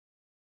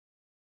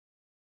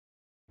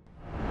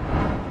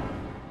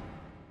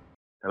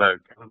Hello,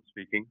 Callum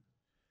speaking.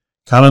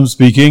 Callum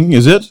speaking,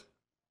 is it?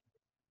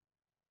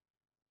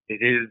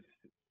 It is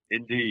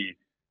indeed.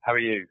 How are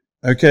you?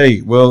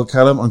 Okay, well,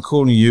 Callum, I'm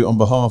calling you on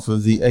behalf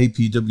of the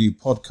APW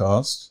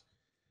Podcast,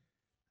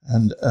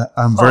 and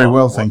I'm very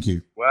well, thank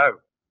you. Wow,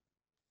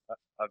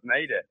 I've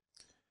made it.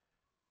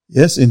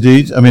 Yes,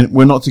 indeed. I mean,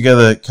 we're not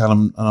together,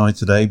 Callum and I,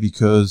 today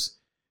because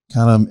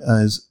Callum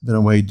has been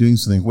away doing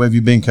something. Where have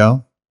you been,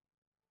 Cal?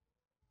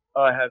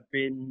 I have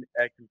been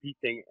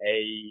competing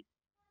a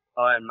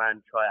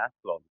Ironman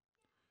triathlon.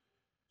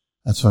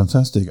 That's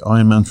fantastic.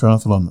 Ironman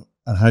triathlon.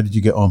 And how did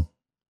you get on?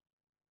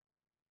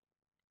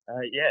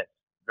 Yes,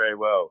 very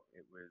well.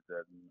 It was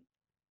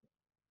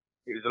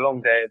a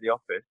long day at the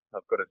office,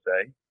 I've got to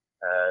say.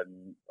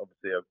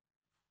 Obviously, I've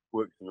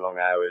worked some long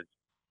hours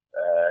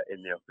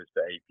in the office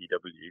for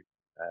APW,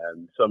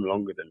 some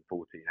longer than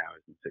 14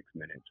 hours and 6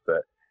 minutes,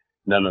 but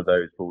none of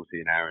those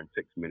 14-hour and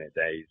 6-minute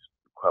days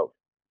felt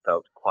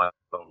quite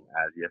long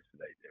as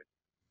yesterday did.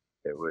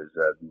 It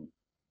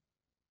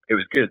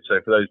was good.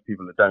 So for those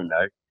people that don't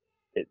know,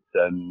 it's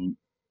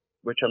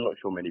which I'm not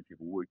sure many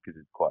people would, because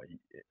it's quite a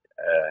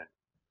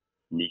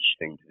niche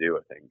thing to do,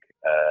 I think.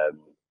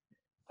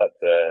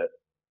 It's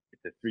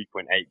a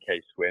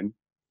 3.8k swim.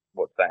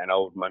 What's that in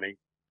old money?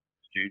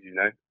 Stu, do you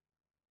know?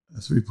 A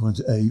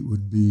 3.8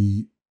 would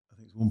be, I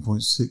think it's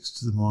 1.6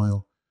 to the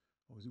mile.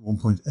 Or is it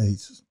 1.8? A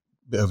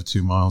bit over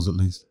 2 miles at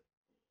least.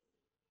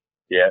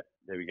 Yeah,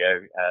 there we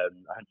go.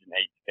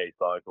 180k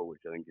cycle,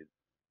 which I think is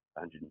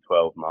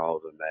 112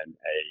 miles, and then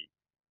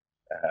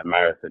a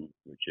marathon,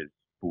 which is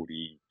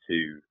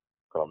 42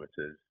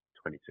 kilometers,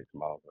 26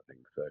 miles, I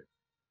think. So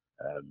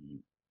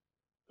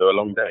a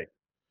long day,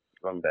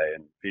 and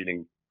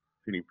feeling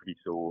pretty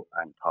sore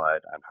and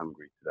tired and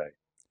hungry today.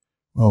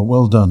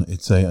 Well done.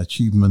 It's an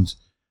achievement.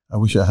 I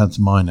wish it had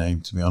to my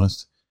name, to be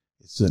honest.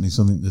 It's certainly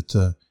something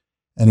that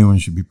anyone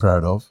should be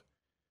proud of.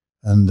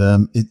 And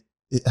it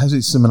has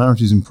its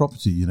similarities in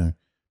property, you know.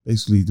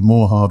 Basically, the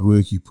more hard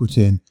work you put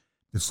in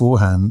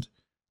beforehand,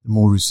 the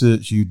more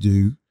research you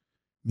do,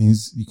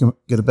 means you can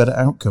get a better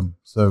outcome.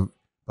 So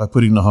by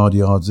putting the hard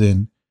yards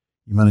in,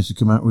 you manage to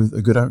come out with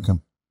a good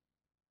outcome.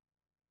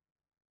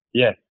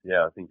 Yeah,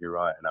 I think you're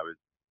right. And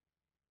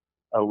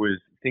I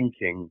was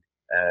thinking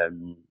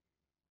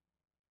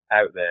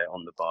out there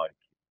on the bike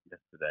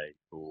yesterday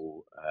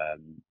for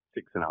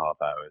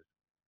 6.5 hours.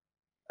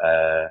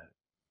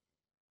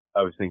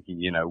 I was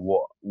thinking,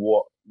 what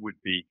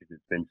would be, because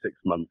it's been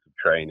 6 months of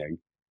training,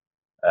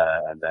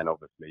 and then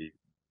obviously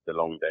the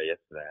long day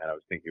yesterday. And I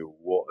was thinking,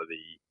 what are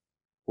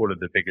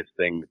the biggest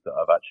things that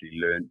I've actually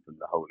learned from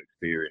the whole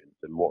experience,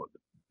 and what are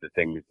the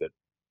things that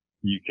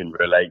you can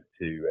relate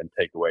to and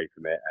take away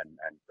from it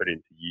and put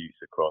into use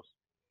across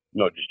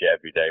not just your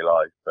everyday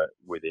life, but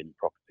within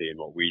property and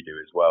what we do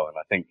as well. And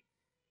I think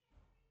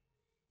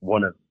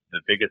one of the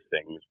biggest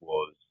things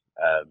was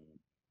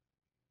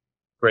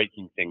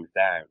breaking things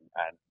down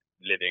and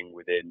living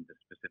within the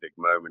specific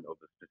moment or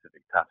the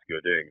specific task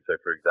you're doing. So,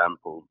 for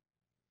example,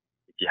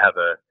 if you have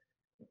a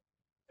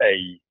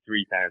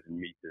 3,000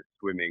 meter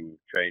swimming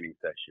training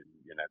session,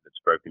 that's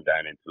broken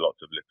down into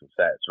lots of little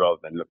sets, rather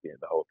than looking at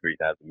the whole 3,000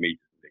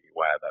 meters and thinking,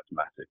 wow, that's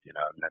massive,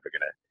 I'm never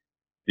going to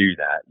do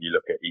that. You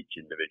look at each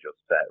individual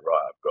set,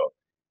 right, I've got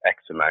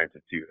X amount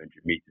of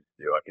 200 meters to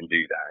do, I can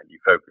do that. And you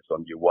focus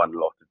on your one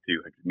lot of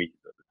 200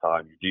 meters at the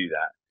time, you do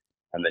that.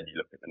 And then you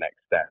look at the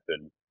next step.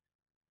 And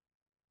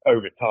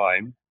over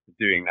time,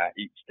 doing that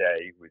each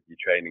day with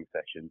your training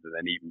sessions, and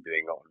then even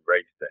doing it on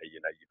race day, you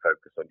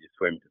focus on your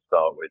swim to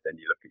start with, then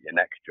you look at your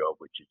next job,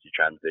 which is your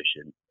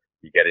transition.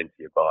 You get into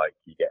your bike,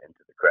 you get into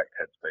the correct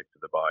headspace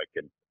of the bike,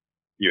 and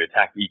you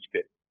attack each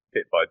bit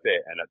by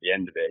bit. And at the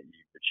end of it,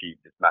 you've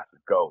achieved this massive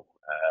goal.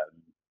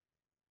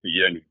 But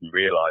you don't even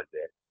realize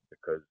it,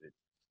 because it's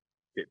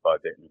bit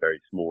by bit and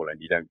very small, and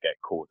you don't get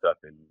caught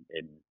up in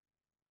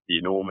the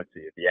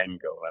enormity of the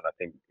end goal. And I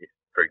think,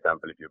 for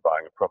example, if you're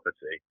buying a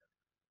property,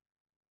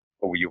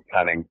 or you're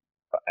planning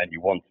and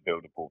you want to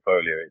build a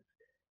portfolio,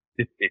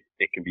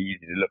 it can be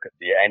easy to look at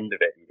the end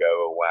of it and go,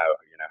 oh wow,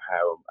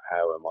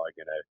 how am I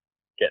going to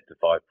get to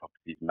 5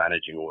 properties,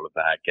 managing all of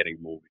that, getting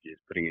mortgages,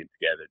 putting it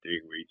together, doing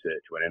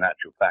research, when in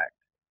actual fact,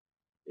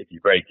 if you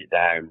break it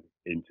down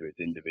into its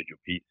individual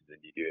pieces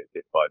and you do it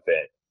bit by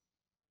bit,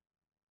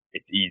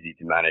 it's easy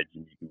to manage,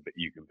 and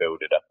you can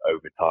build it up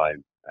over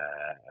time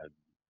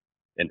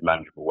in a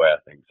manageable way,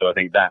 I think. So I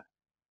think that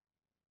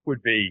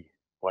would be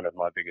one of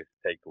my biggest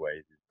takeaways,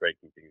 is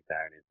breaking things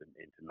down into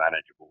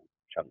manageable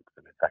chunks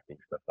and attacking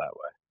stuff that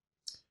way.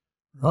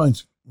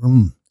 Right.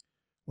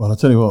 Well, I'll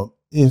tell you what,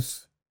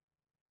 if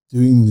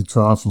doing the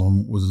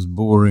triathlon was as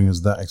boring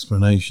as that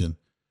explanation,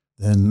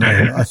 then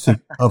I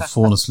think I'd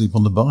fallen asleep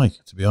on the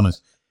bike, to be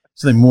honest.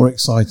 Something more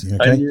exciting,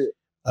 okay? You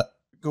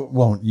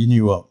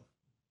knew what?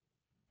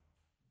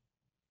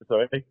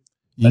 Sorry?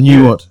 You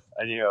knew what?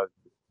 I knew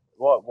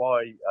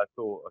why I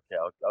thought, okay,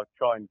 I'll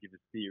try and give a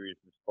serious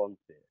response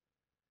here.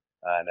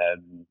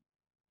 And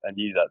I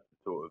knew that's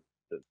the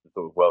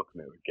sort of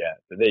welcome it would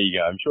get. So there you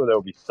go. I'm sure there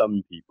will be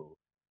some people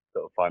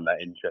that will find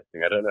that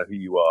interesting. I don't know who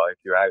you are. If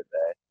you're out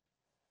there,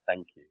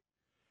 thank you.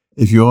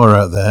 if you are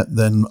out there,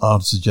 then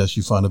I'd suggest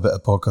you find a better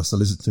podcast to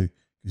listen to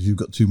because you've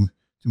got too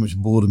much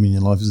boredom in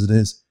your life as it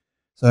is.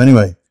 So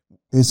anyway,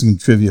 here's some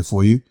trivia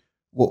for you.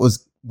 What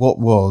was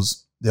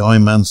the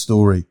Ironman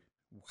story?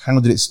 How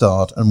did it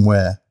start and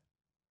where?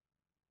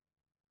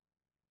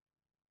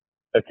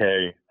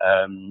 Okay,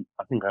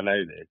 I think I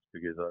know this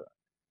because I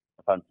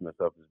fancy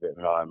myself as a bit of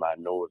an Ironman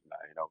North now.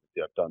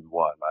 Obviously I've done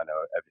one. I know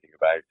everything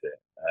about it.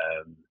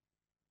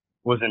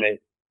 Wasn't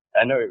it?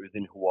 I know it was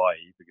in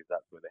Hawaii because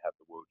that's where they have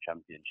the World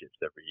Championships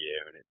every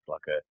year, and it's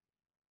like a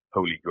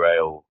holy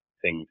grail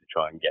thing to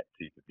try and get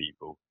to for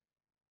people,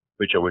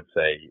 which I would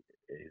say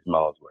is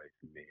miles away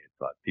from me.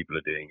 It's like people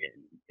are doing it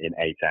in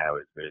 8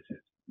 hours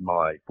versus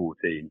my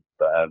 14.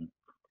 But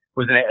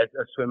wasn't it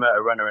a swimmer,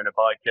 a runner, and a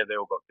biker? They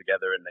all got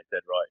together and they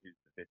said, right, who's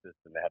the fittest?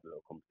 And they had a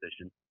little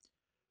competition.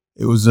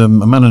 It was a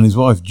man and his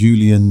wife,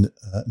 Julie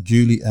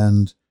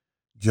and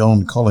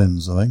John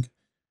Collins, I think,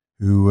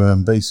 who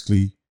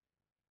basically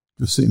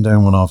was sitting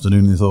down one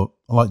afternoon and they thought,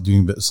 I like doing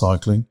a bit of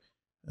cycling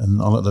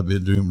and I like a bit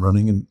of doing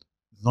running, and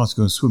it's nice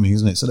going swimming,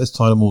 isn't it? So let's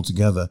tie them all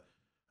together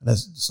and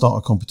let's start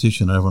a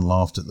competition. And everyone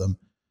laughed at them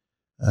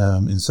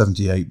in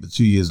 78, but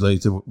 2 years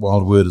later,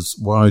 Wide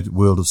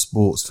World of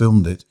Sports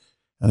filmed it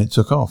and it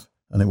took off,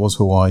 and it was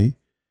Hawaii.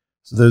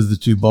 So those are the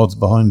two bods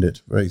behind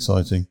it. Very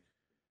exciting.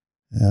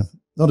 Yeah.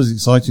 Not as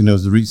exciting though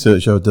as the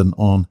research I've done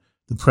on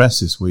the press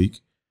this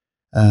week.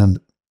 And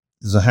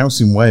there's a house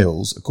in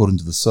Wales, according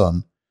to The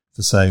Sun,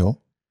 for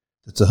sale.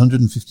 That's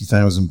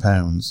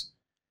 £150,000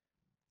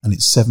 and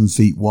it's 7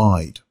 feet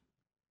wide.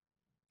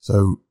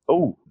 So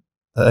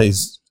that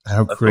is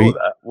how crazy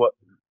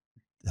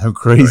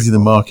the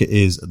market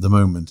is at the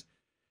moment.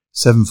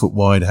 7 foot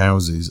wide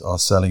houses are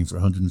selling for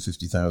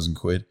 150,000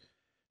 quid.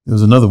 There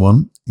was another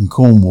one in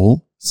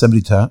Cornwall,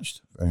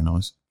 semi-detached, very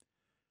nice.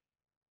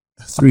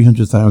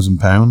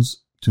 £300,000,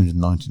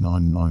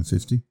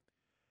 299,950,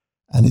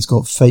 and it's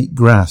got fake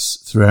grass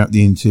throughout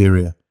the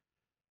interior.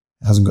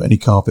 It hasn't got any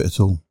carpet at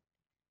all.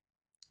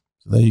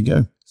 So there you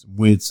go. Some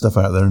weird stuff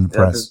out there in the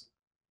press.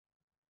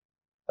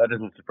 That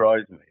doesn't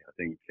surprise me. I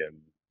think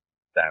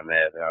down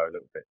there they are a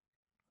little bit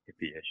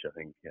hippie-ish. I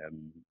think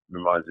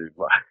reminds me of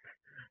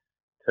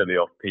totally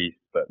off piece,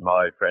 but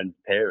my friend's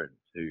parents,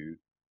 who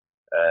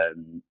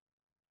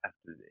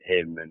after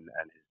him and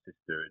his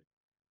sister had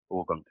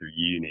all gone through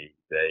uni,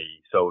 they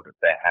sold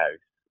their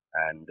house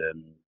and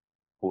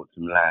bought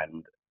some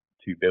land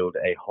to build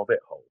a hobbit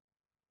hole.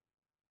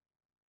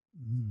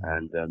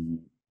 And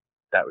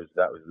that was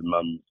the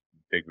mum's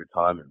big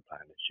retirement plan.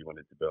 If she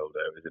wanted to build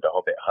is it a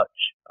hobbit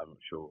hutch? I'm not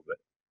sure, but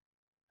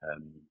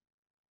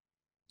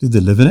did they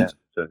live in it?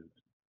 So,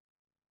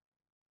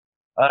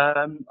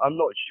 I'm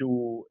not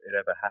sure it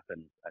ever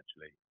happened,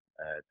 actually,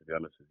 to be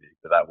honest with you.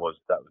 But that was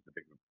the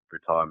big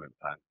retirement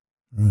plan.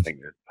 Right. I think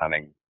there's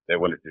planning. They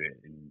wanted to do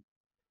it in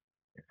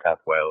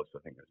South Wales, so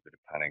I think there's a bit of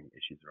planning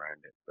issues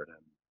around it. But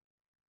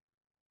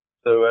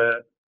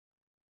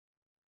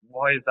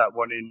why is that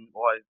one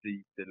why is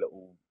the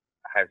little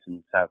house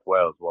in South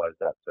Wales, why is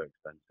that so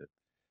expensive?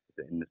 Is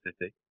it in the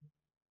city?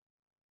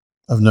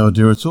 I've no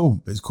idea at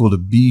all. It's called a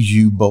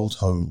bijou bolt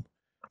hole,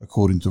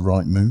 according to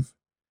Rightmove.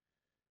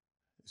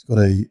 It's got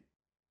a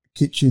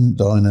kitchen,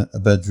 diner, a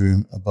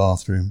bedroom, a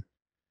bathroom,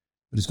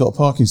 but it's got a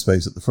parking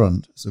space at the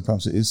front, so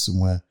perhaps it is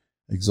somewhere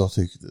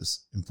exotic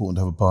that's important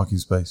to have a parking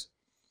space.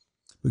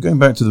 But going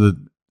back to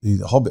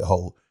the hobbit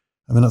hole,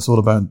 I mean, that's all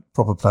about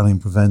proper planning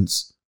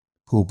prevents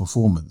poor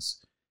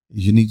performance.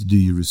 You need to do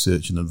your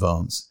research in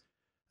advance.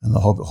 And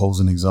the hobbit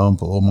hole's an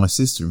example, or my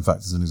sister, in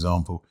fact, is an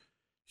example.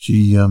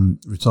 She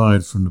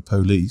retired from the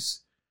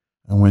police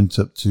and went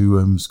up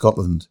to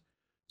Scotland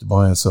to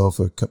buy herself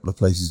a couple of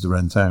places to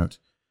rent out.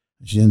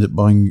 And she ended up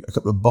buying a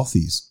couple of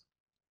bothies.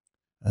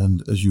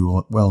 And as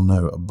you well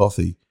know, a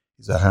bothy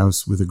is a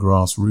house with a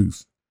grass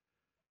roof.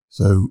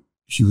 So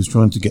she was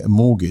trying to get a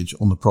mortgage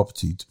on the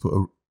property to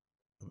put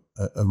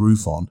a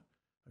roof on,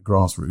 a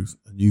grass roof,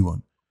 a new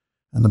one.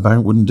 And the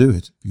bank wouldn't do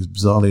it because,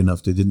 bizarrely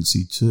enough, they didn't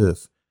see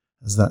turf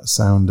as that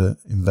sounder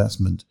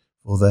investment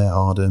for their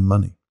hard-earned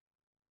money.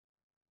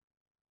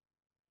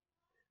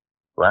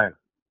 Wow.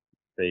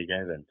 There you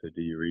go then, so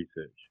do your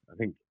research. I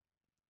think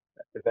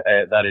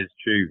that is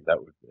true. That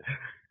was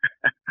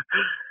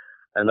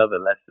another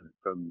lesson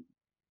from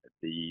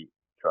the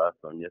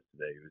triathlon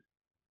yesterday was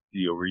do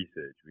your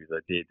research, because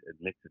I did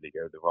admittedly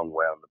go the wrong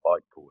way on the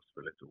bike course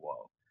for a little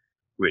while,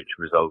 which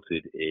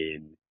resulted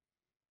in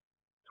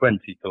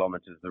 20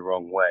 kilometers the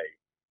wrong way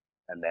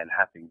and then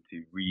having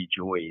to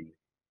rejoin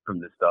from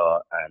the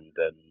start and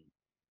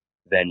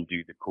then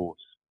do the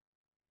course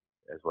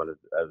as well as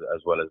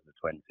the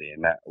 20,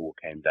 and that all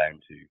came down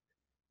to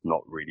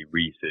not really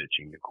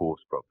researching the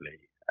course properly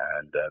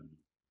and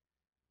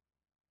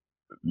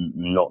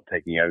not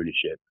taking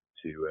ownership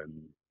to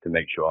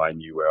make sure I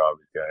knew where I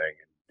was going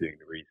and doing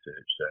the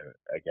research. So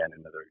again,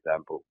 another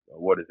example.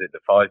 What is it? The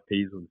 5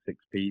 Ps or the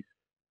 6 Ps?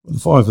 Well, the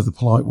 5 are the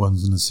polite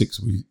ones, and the 6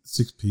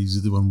 Ps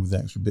are the one with the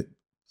extra bit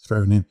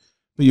thrown in.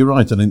 But you're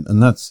right,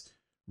 and that's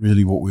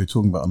really what we were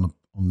talking about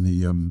on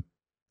the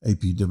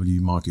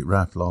APW Market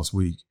Wrap last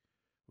week.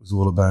 It was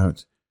all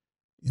about,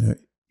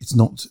 it's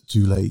not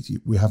too late.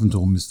 We haven't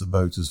all missed the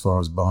boat as far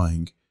as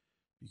buying,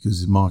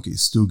 because the market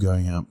is still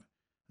going up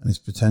and its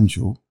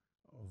potential,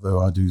 although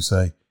I do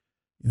say,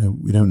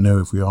 we don't know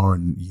if we are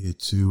in year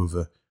 2 of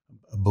a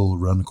bull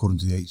run according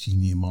to the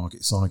 18-year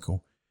market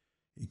cycle.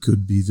 It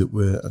could be that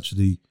we're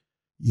actually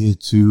year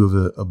 2 of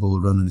a bull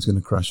run and it's going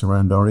to crash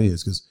around our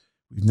ears, because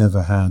we've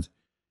never had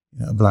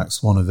a black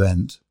swan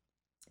event,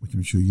 which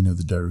I'm sure you know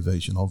the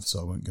derivation of,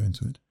 so I won't go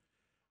into it.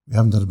 We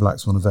haven't had a black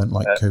swan event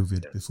like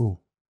COVID before.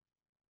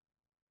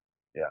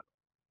 Yeah.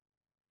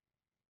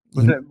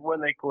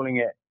 Weren't they calling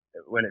it,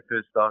 when it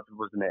first started,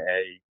 wasn't it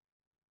a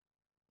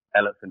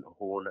elephant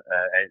horn, a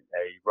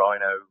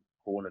rhino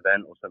horn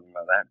event or something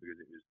like that? Because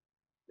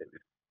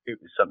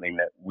it was something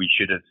that we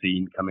should have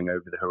seen coming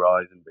over the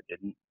horizon but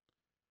didn't.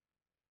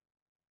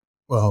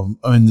 Well,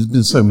 I mean, there's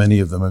been so many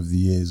of them over the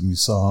years. I mean,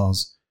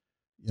 SARS,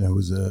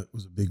 was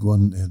a big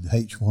one. They had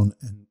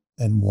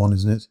H1N1,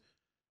 isn't it?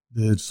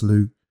 Bird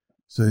flu.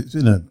 So it's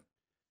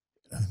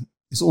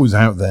it's always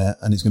out there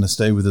and it's going to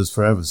stay with us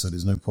forever. So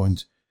there's no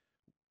point,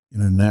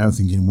 now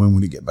thinking, when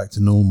will it get back to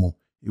normal?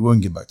 It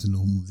won't get back to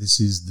normal. This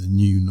is the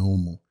new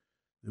normal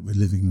that we're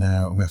living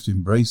now, and we have to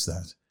embrace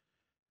that.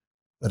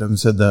 But having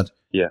said that,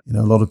 a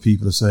lot of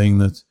people are saying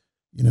that,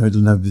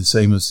 it'll never be the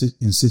same as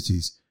in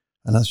cities.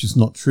 And that's just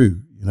not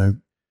true.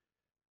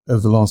 Over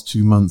the last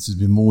 2 months, there's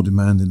been more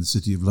demand in the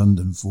City of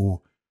London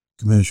for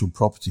commercial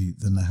property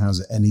than there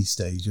has at any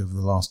stage over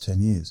the last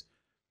 10 years.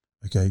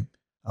 Okay,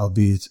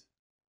 albeit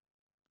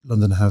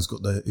London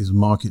is a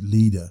market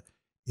leader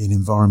in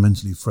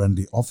environmentally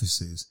friendly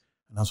offices,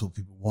 and that's what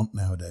people want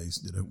nowadays.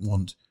 They don't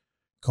want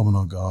common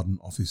or garden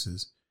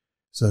offices.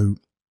 So,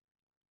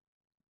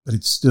 but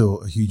it's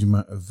still a huge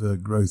amount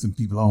of growth, and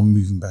people are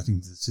moving back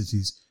into the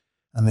cities,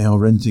 and they are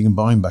renting and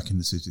buying back in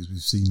the cities.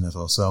 We've seen that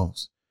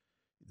ourselves.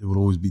 There will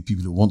always be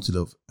people who want to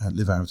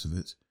live out of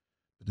it,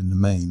 but in the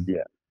main,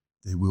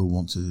 they will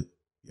want to,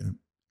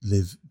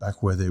 live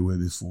back where they were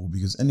before,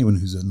 because anyone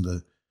who's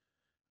under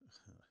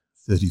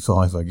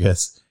 35, I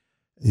guess,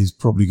 is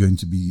probably going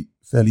to be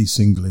fairly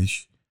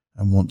singlish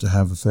and want to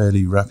have a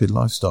fairly rapid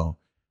lifestyle.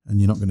 And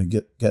you're not going to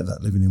get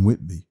that living in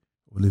Whitby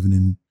or living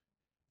in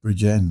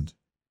Bridgend.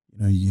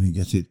 You're going to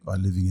get it by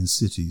living in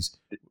cities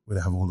where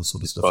they have all the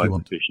sort of stuff you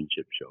want. Fish and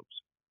chip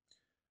shops.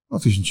 Well,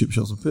 fish and chip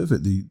shops are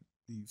perfect. The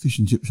fish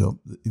and chip shop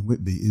in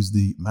Whitby is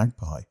the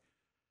Magpie,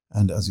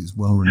 and as it's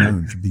well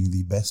renowned for being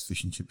the best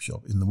fish and chip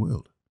shop in the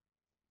world.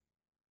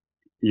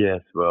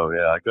 Yes, well,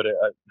 yeah, I got it.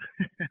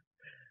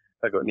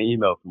 I got an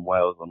email from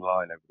Wales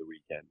Online over the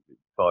weekend. It's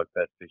 5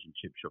 best fish and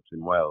chip shops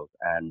in Wales,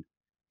 and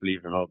believe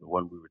it or not, the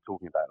one we were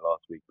talking about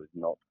last week was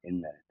not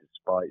in there,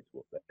 despite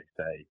what they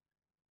say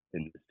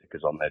in the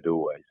stickers on their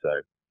doorway.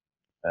 So,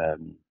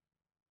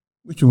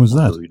 which one was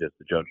that? Who does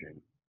the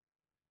judging?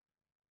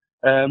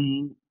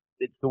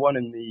 It's the one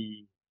in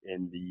the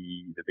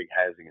big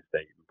housing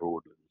estate in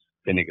Broadlands,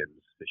 Finnegan's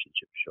Fish and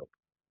Chip Shop.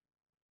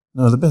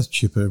 No, the best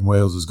chipper in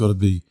Wales has got to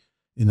be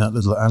in that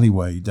little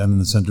alleyway down in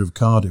the centre of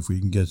Cardiff, where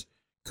you can get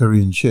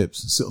curry and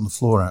chips and sit on the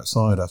floor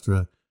outside after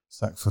a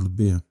sack full of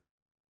beer.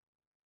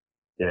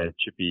 Yeah,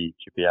 Chippy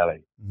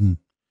Alley. Mm-hmm.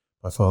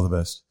 By far the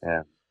best.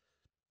 Yeah.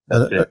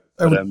 That's it.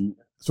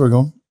 Sorry, go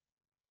on.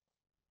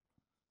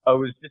 I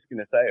was just going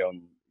to say,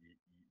 on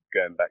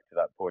going back to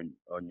that point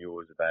on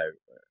yours about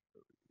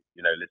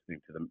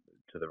listening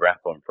to the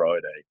rap on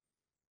Friday.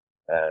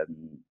 I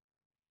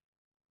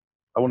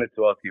wanted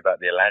to ask you about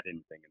the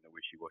Aladdin thing and the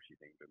wishy-washy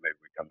thing, but maybe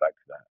we come back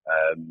to that.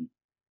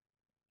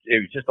 It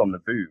was just on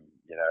the boom.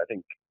 I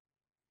think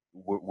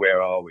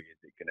where are we?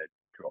 Is it going to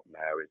drop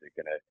now? Is it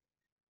going to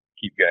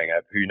keep going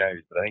up? Who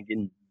knows? But I think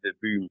in the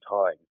boom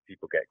times,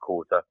 people get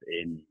caught up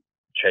in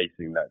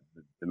chasing the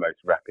most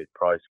rapid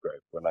price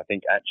growth. When I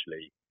think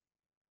actually,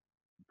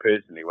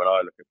 personally, when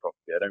I look at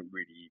property, I don't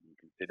really even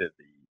consider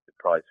the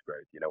price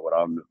growth. What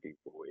I'm looking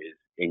for is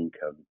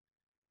income,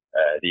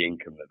 the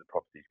income that the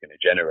property is going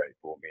to generate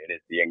for me, and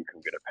is the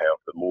income going to pay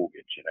off the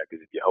mortgage?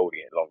 Because if you're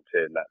holding it long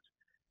term,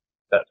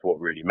 that's what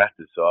really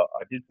matters. So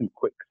I did some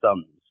quick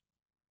sums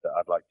that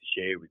I'd like to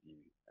share with you,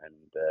 and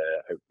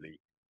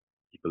hopefully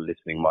people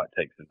listening might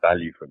take some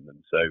value from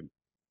them. So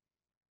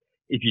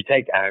if you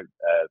take out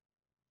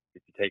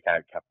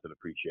capital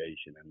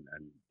appreciation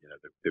and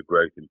the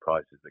growth in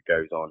prices that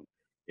goes on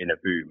in a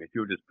boom, if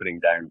you're just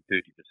putting down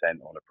 30%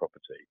 on a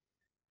property,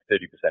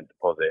 30%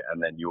 deposit,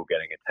 and then you're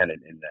getting a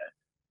tenant in there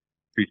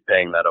who's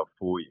paying that off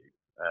for you.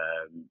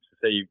 So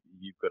say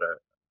you've got a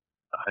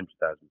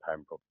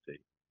 £100,000 property,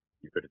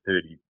 you've got a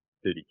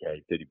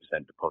 30k,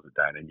 30% deposit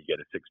down, and you get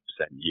a 6%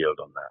 yield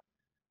on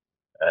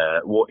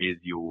that. What is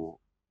your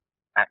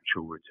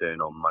actual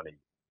return on money?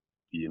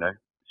 Do you know,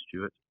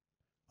 Stuart?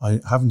 I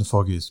haven't the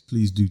foggiest.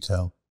 Please do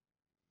tell.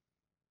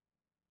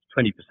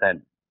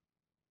 20%.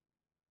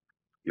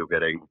 You're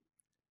getting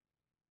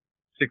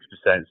 6%,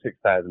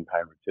 £6,000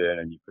 return,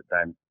 and you put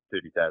down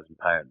 £30,000.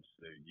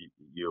 So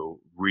your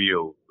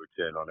real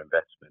return on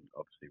investment,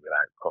 obviously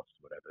without costs,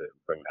 whatever,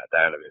 bring that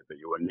down a bit, but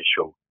your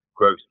initial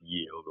gross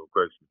yield or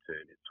gross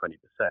return is 20%.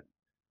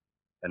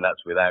 And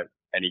that's without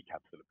any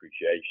capital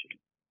appreciation.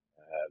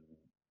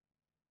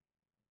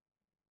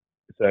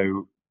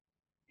 So,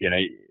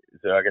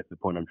 so I guess the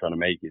point I'm trying to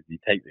make is you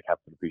take the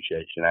capital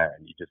appreciation out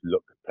and you just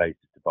look at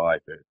places to buy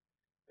for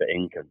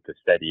income, for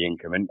steady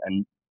income.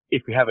 And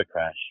if we have a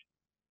crash,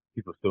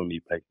 people still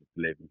need places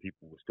to live and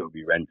people will still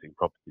be renting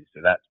properties.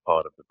 So that's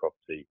part of the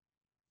property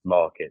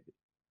market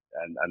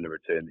and the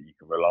return that you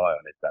can rely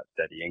on is that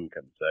steady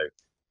income. So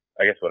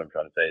I guess what I'm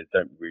trying to say is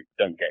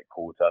don't get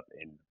caught up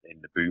in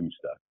the boom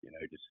stuff,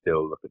 just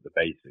still look at the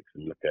basics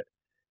and look at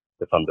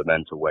the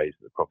fundamental ways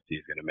that the property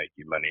is going to make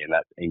you money, and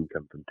that's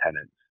income from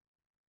tenants.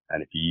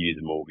 And if you use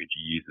a mortgage,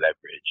 you use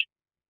leverage,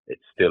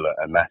 it's still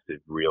a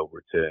massive real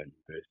return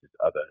versus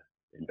other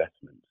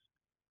investments.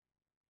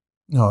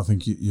 No, I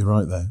think you're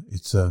right there.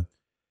 It's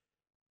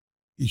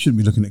you shouldn't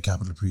be looking at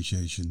capital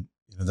appreciation.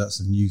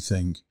 That's a new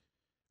thing.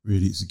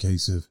 Really, it's a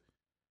case of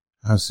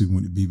how soon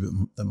would it be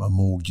that my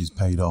mortgage is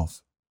paid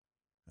off,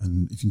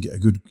 and if you can get a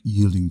good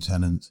yielding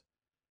tenant,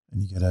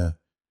 and you get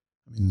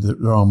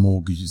there are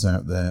mortgages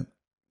out there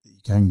that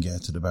you can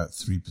get at about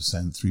 3%,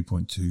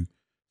 3.2,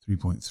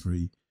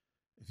 3.3.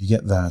 If you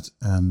get that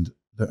and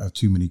don't have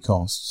too many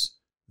costs,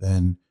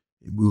 then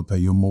it will pay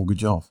your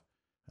mortgage off.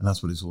 And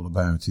that's what it's all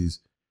about, is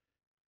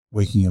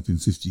waking up in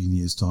 15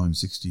 years' time,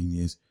 16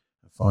 years,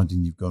 and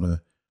finding you've got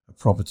a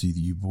property that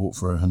you bought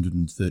for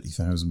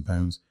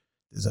 £130,000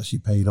 that's actually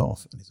paid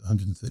off, and it's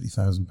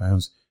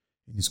 £130,000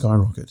 in your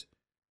skyrocket.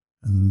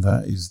 And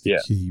that is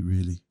the key,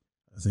 really.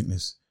 I think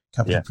this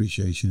capital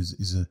appreciation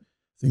is a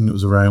thing that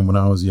was around when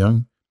I was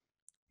young.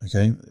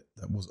 Okay,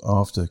 that was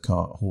after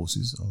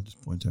horses, I'll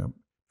just point out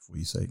before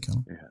you say it,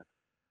 Callum. Yeah.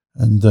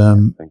 And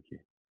thank you.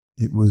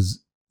 It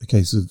was a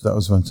case of that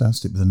was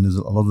fantastic, but then there's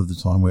a lot of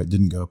the time where it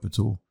didn't go up at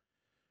all.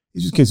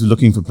 It's just a case of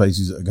looking for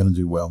places that are going to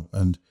do well.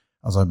 And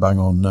as I bang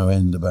on no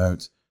end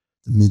about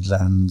the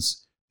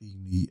Midlands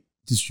being the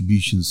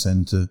distribution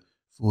centre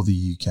for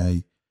the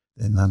UK,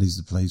 then that is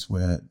the place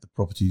where the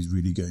property is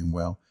really going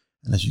well,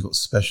 unless you've got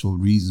special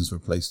reasons for a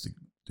place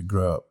to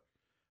grow up.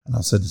 And I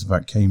said this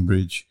about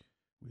Cambridge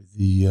with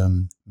the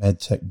med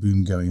tech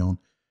boom going on.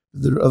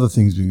 But there are other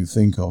things we can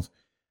think of.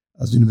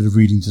 I was doing a bit of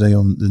reading today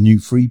on the new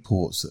free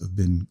ports that have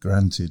been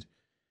granted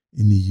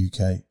in the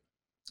UK.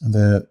 And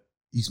they're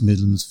East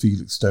Midlands,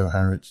 Felixstowe,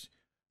 Harwich,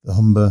 the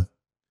Humber,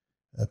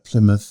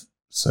 Plymouth,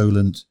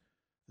 Solent,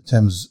 the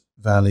Thames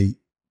Valley,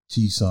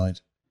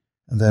 Teesside.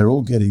 And they're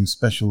all getting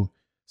special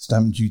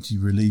stamp duty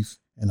relief,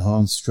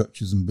 enhanced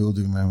structures and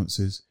building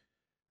allowances,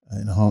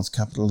 enhanced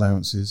capital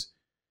allowances,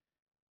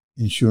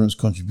 insurance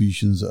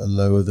contributions that are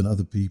lower than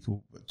other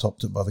people, but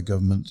topped up by the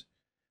government,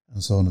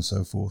 and so on and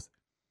so forth.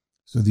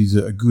 So these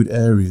are good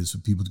areas for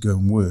people to go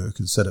and work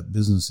and set up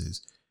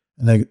businesses.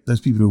 And those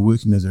people who are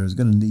working in those areas are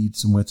going to need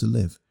somewhere to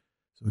live.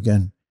 So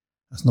again,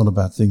 that's not a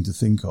bad thing to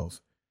think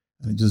of.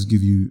 And it does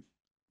give you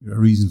a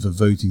reason for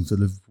voting for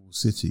Liverpool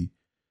City,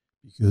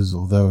 because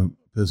although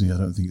personally I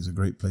don't think it's a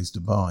great place to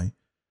buy,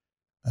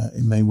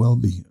 it may well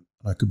be.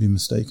 I could be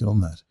mistaken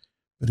on that.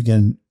 But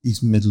again,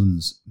 East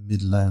Midlands,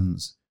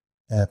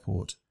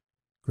 Airport,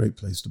 great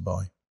place to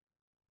buy.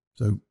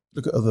 So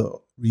look at other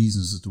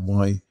reasons as to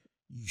why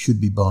you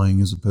should be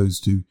buying, as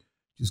opposed to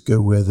just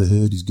go where the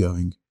herd is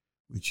going,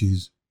 which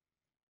is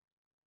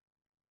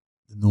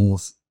the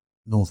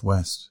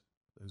northwest,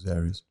 those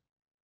areas.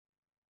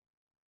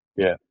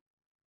 Yeah,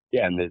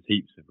 and there's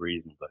heaps of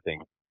reasons, I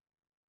think,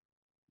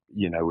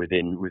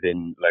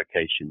 within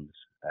locations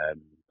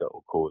that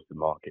will cause the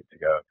market to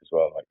go up as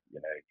well. Like,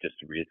 just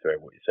to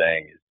reiterate what you're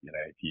saying is,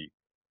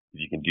 if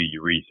you can do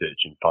your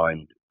research and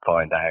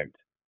find out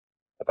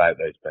about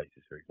those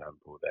places, for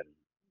example,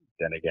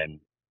 then again,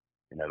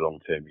 long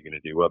term you're going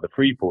to do well. The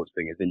free ports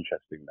thing is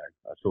interesting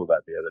though. I saw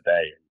that the other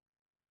day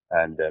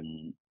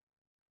and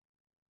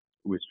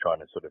was trying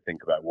to sort of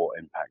think about what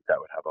impact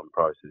that would have on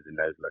prices in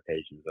those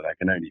locations, and I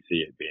can only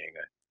see it being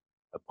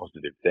a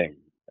positive thing.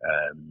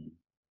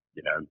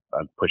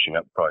 I'm pushing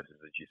up prices,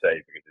 as you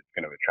say, because it's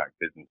going to attract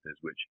businesses,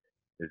 which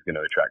is going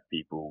to attract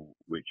people,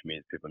 which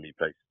means people need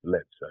places to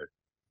live. So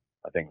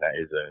I think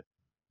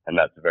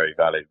that's a very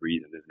valid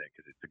reason, isn't it?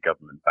 Because it's a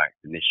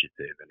government-backed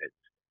initiative, and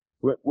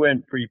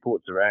weren't free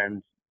ports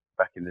around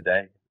back in the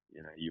day?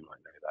 You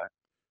might know that.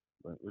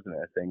 Wasn't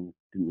it a thing?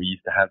 Didn't we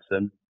used to have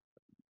some?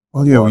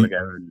 Well, yeah, a while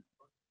ago, and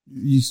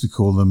you used to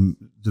call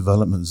them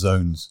development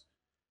zones.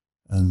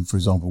 And for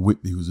example,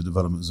 Whitby was a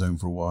development zone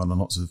for a while, and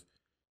lots of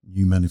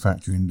new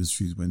manufacturing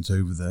industries went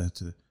over there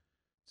to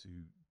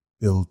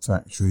build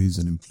factories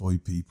and employ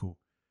people.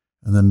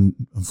 And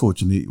then,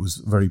 unfortunately, it was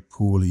very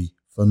poorly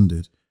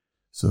funded.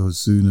 So as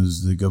soon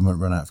as the government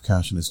ran out of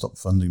cash and they stopped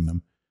funding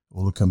them,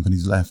 all the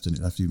companies left, and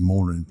it left even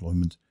more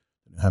unemployment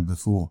than it had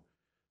before.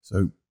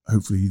 So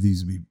hopefully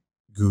these will be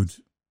good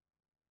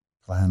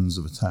plans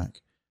of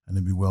attack, and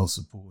they'll be well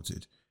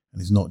supported.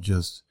 And it's not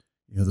just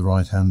the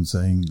right hand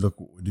saying, look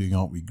what we're doing,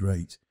 aren't we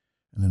great?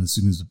 And then as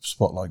soon as the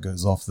spotlight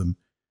goes off them,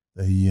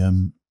 they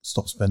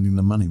stop spending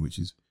the money, which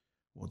is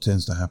what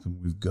tends to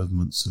happen with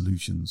government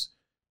solutions,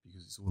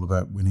 because it's all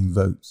about winning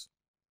votes.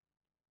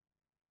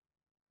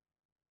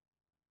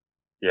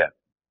 Yeah.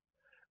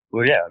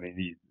 Well, yeah, I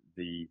mean,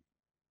 the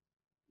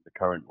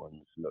current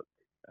ones look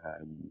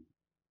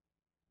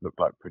look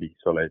like pretty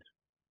solid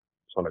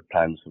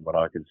plans from what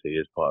I can see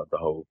as part of the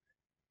whole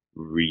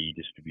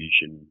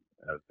redistribution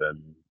of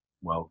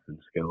wealth and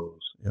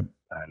skills and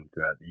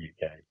throughout the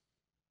UK.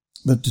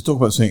 But to talk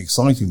about something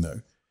exciting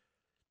though,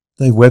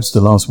 Dave Webster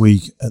last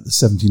week at the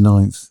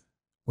 79th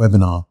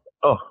webinar.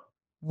 Oh,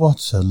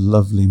 what a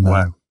lovely man!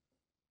 Wow.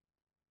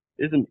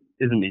 Isn't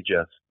he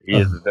just? He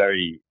is a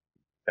very,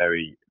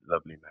 very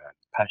lovely man,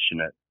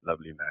 passionate,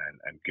 lovely man,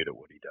 and good at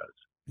what he does.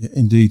 Yeah,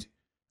 indeed,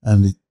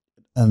 and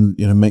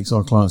makes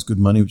our clients good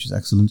money, which is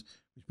excellent.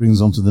 Which brings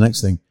us on to the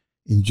next thing.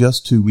 In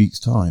just 2 weeks'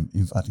 time,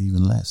 in fact,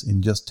 even less,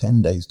 in just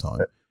 10 days'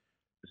 time,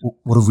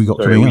 what have we got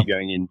coming up? We're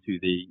going into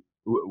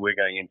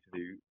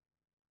the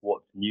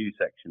what's new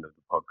section of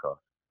the podcast.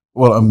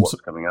 Well, what's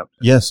coming up?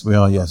 Yes, we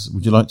are. Yes,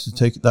 would you like to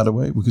take that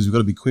away? Because we've got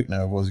to be quick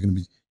now, otherwise we're going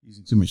to be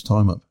using too much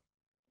time up.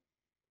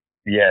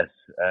 Yes,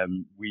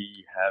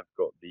 we have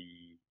got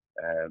the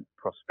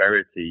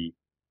prosperity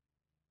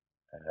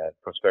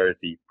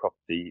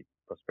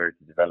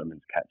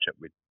developments catch up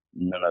with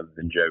none other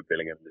than Joe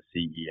Billingham, the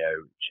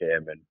CEO,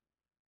 chairman,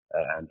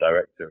 and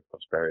director of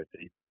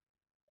Prosperity,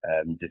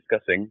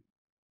 discussing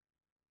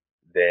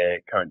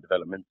their current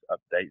developments,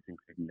 updates,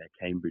 including their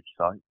Cambridge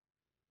site,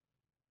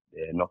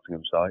 their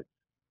Nottingham site,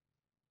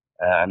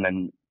 and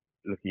then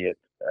looking at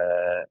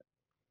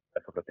a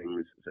couple of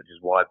things such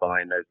as why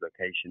buying those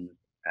locations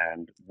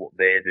and what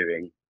they're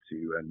doing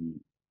to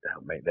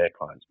help make their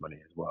clients money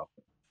as well.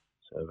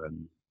 So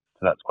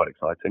that's quite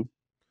exciting.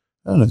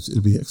 And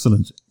it'll be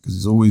excellent because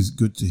it's always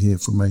good to hear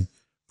from a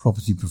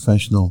property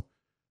professional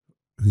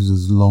who's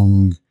as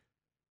long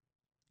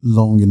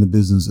in the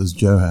business as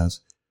Joe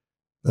has.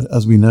 But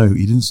as we know,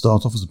 he didn't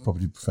start off as a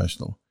property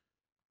professional.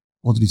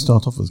 What did he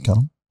start off as,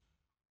 Callum?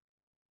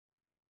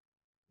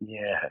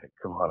 Yeah,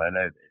 come on, I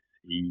know this.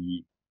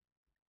 He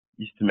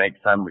used to make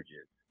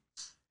sandwiches.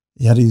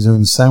 He had his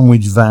own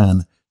sandwich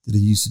van that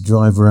he used to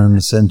drive around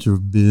the centre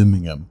of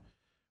Birmingham,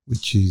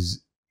 which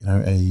is,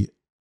 a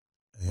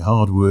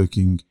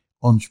hard-working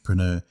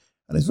entrepreneur.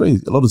 And it's really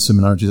a lot of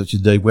similarities actually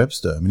to Dave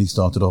Webster. I mean, he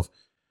started off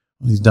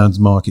on his dad's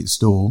market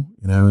stall,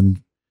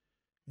 and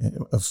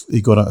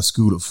he got out of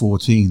school at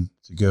 14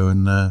 to go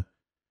and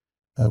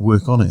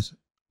work on it,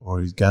 or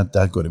his dad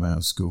got him out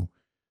of school.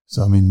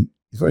 So, I mean,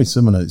 it's very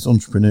similar. It's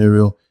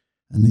entrepreneurial,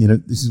 and,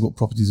 this is what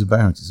property is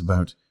about. It's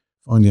about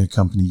finding a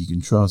company you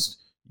can trust,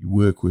 you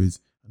work with,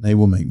 and they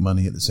will make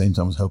money at the same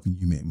time as helping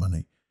you make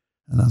money.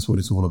 And that's what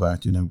it's all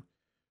about,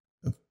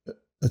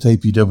 At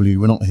APW,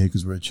 we're not here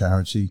because we're a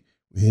charity.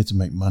 We're here to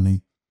make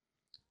money.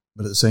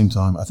 But at the same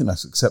time, I think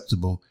that's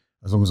acceptable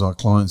as long as our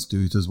clients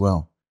do it as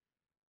well.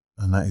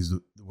 And that is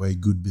the way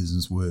good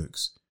business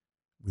works,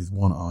 with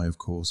one eye, of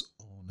course,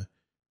 on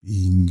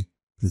being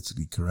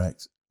politically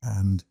correct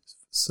and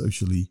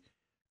socially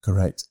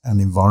correct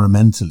and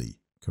environmentally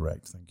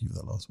correct. Thank you for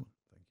that last one.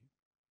 Thank you.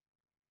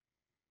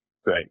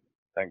 Great.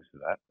 Thanks for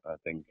that. I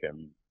think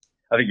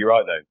you're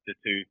right, though.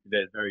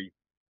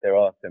 There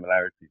are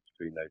similarities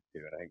between those two.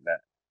 And I think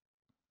that,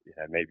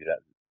 maybe that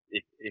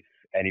if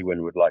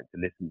anyone would like to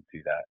listen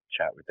to that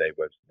chat with Dave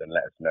Webster, then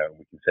let us know and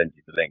we can send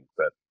you the link.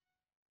 But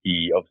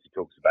he obviously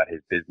talks about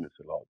his business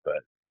a lot,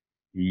 but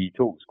he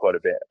talks quite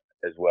a bit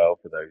as well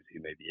for those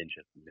who may be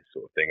interested in this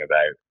sort of thing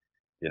about,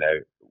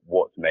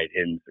 what's made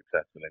him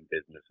successful in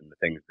business and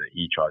the things that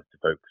he tries to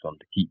focus on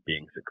to keep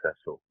being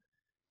successful.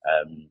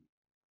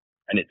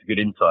 And it's a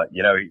good insight.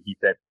 He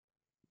said,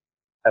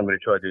 I'm going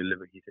to try to do a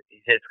little bit.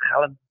 He says,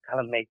 Callum,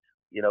 mate,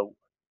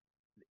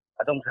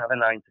 I don't have a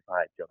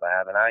 9-to-5 job. I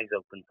have an eyes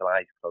open till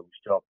eyes closed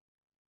job,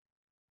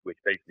 which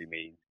basically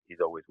means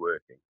he's always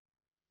working.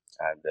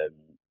 And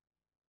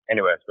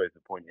anyway, I suppose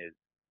the point is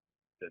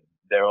that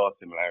there are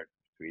similarities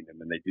between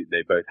them, and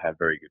they both have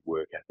very good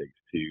work ethics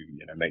to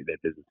make their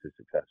businesses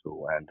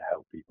successful and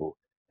help people,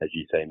 as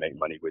you say, make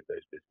money with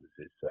those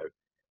businesses. So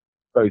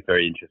both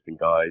very interesting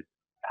guys.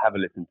 Have a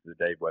listen to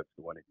the Dave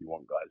Webster one if you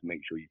want, guys.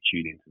 Make sure you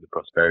tune into the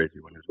Prosperity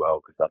one as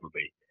well, because that'll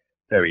be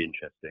very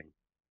interesting.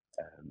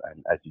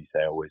 And as you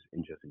say, always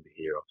interesting to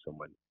hear of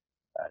someone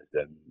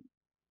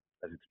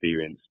as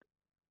experienced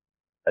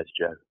as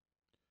Joe.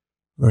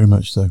 Very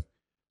much so.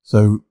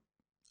 So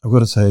I've got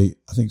to say,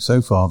 I think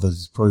so far this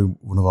is probably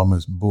one of our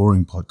most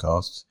boring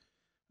podcasts.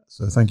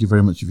 So thank you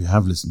very much if you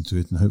have listened to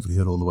it and hopefully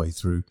heard all the way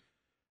through.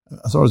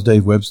 As far as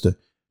Dave Webster,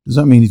 does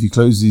that mean if he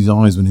closes his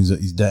eyes when he's at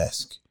his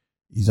desk,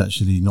 he's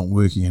actually not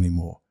working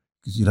anymore?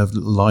 Because you'd have to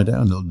lie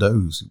down, little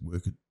doze,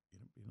 work at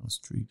a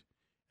street.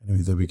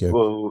 Anyway, there we go.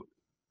 Well,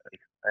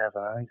 I have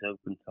an eyes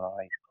open to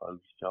eyes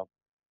closed job.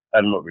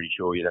 I'm not really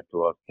sure. You'd have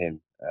to ask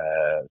him.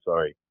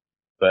 Sorry.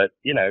 But,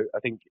 I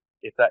think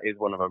if that is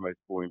one of our most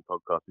boring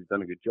podcasts, we've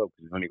done a good job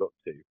because we've only got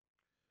 2.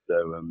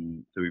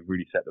 So we've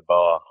really set the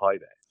bar high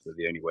there. So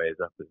the only way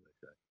is up, as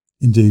they say.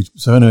 Indeed.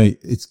 So anyway,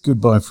 it's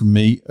goodbye from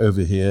me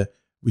over here,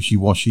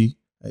 wishy-washy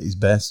at his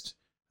best.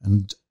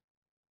 And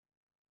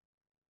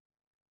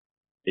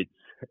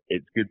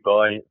it's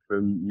goodbye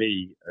from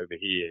me over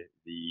here,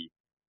 the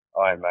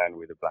Iron Man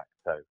with a black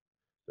toe.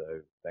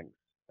 So thanks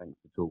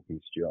for talking,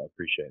 Stuart. I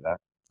appreciate that.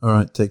 All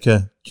right, take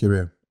care.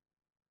 Cheerio.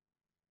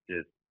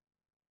 Cheers.